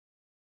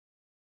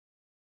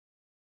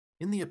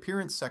In the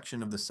Appearance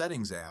section of the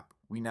Settings app,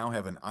 we now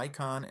have an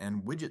Icon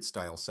and Widget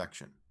Style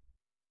section.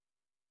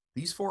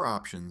 These four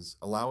options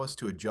allow us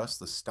to adjust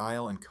the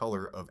style and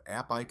color of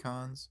app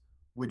icons,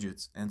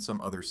 widgets, and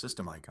some other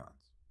system icons.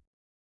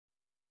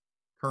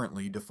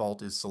 Currently,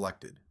 default is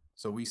selected,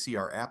 so we see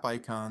our app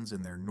icons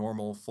in their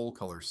normal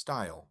full-color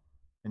style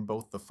in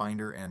both the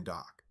Finder and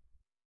dock.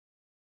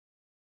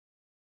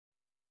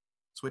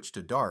 Switch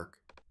to dark,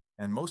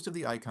 and most of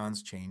the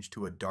icons change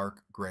to a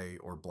dark gray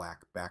or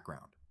black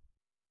background.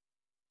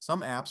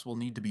 Some apps will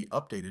need to be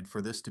updated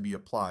for this to be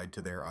applied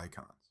to their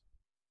icons.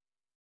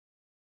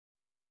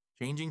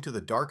 Changing to the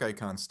dark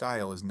icon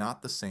style is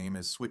not the same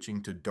as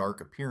switching to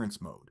dark appearance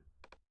mode,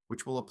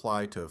 which will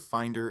apply to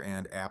Finder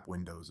and app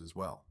windows as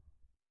well.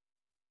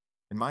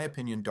 In my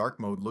opinion, dark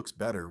mode looks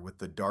better with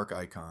the dark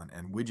icon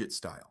and widget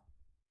style.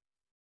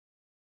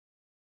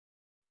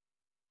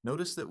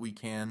 Notice that we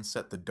can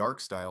set the dark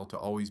style to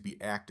always be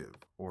active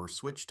or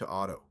switch to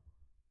auto,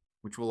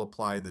 which will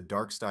apply the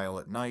dark style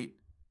at night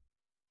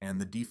and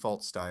the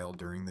default style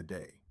during the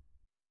day.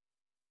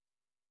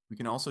 We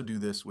can also do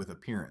this with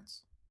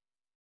appearance.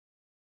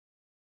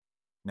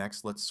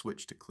 Next, let's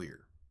switch to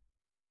clear.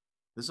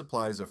 This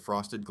applies a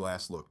frosted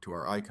glass look to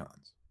our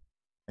icons.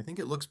 I think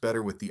it looks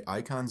better with the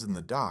icons in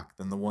the dock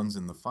than the ones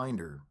in the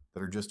Finder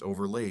that are just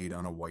overlaid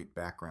on a white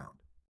background.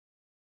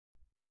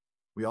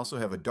 We also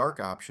have a dark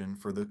option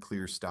for the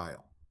clear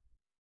style.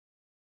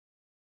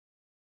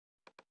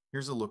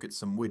 Here's a look at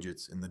some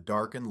widgets in the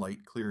dark and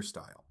light clear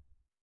style.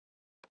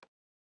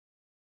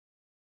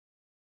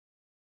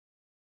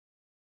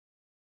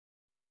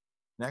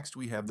 Next,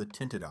 we have the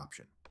tinted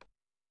option.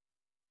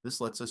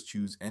 This lets us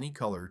choose any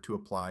color to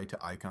apply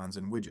to icons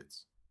and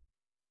widgets.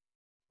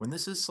 When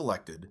this is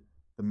selected,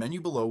 the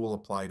menu below will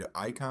apply to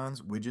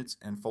icons, widgets,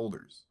 and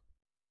folders.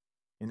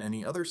 In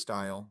any other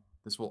style,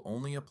 this will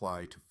only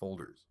apply to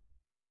folders.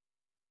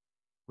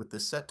 With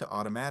this set to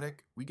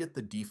automatic, we get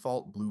the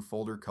default blue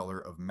folder color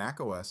of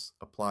macOS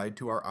applied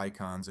to our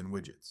icons and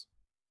widgets.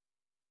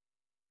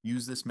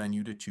 Use this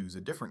menu to choose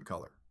a different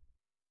color.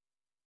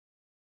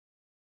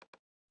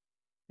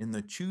 In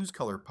the Choose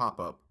Color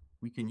pop-up,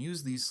 we can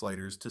use these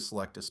sliders to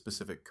select a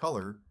specific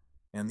color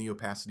and the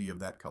opacity of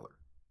that color.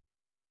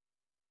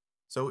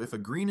 So if a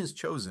green is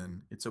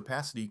chosen, its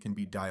opacity can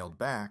be dialed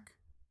back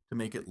to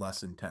make it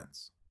less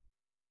intense.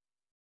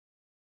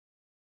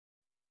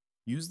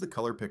 Use the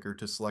color picker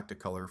to select a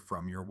color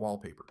from your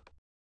wallpaper.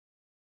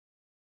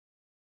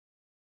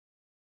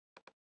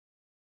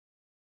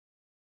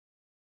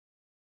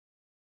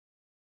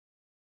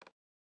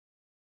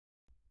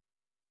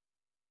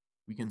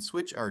 We can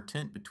switch our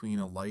tint between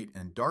a light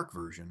and dark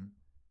version,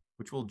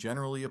 which will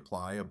generally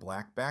apply a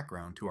black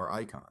background to our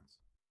icons.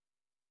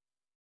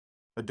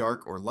 A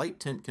dark or light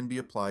tint can be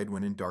applied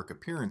when in dark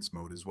appearance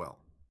mode as well.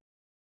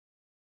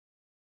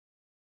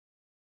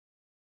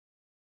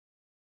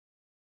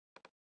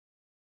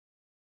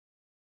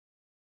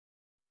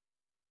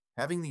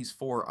 Having these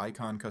four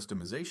icon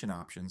customization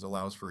options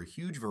allows for a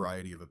huge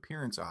variety of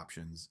appearance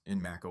options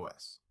in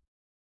macOS.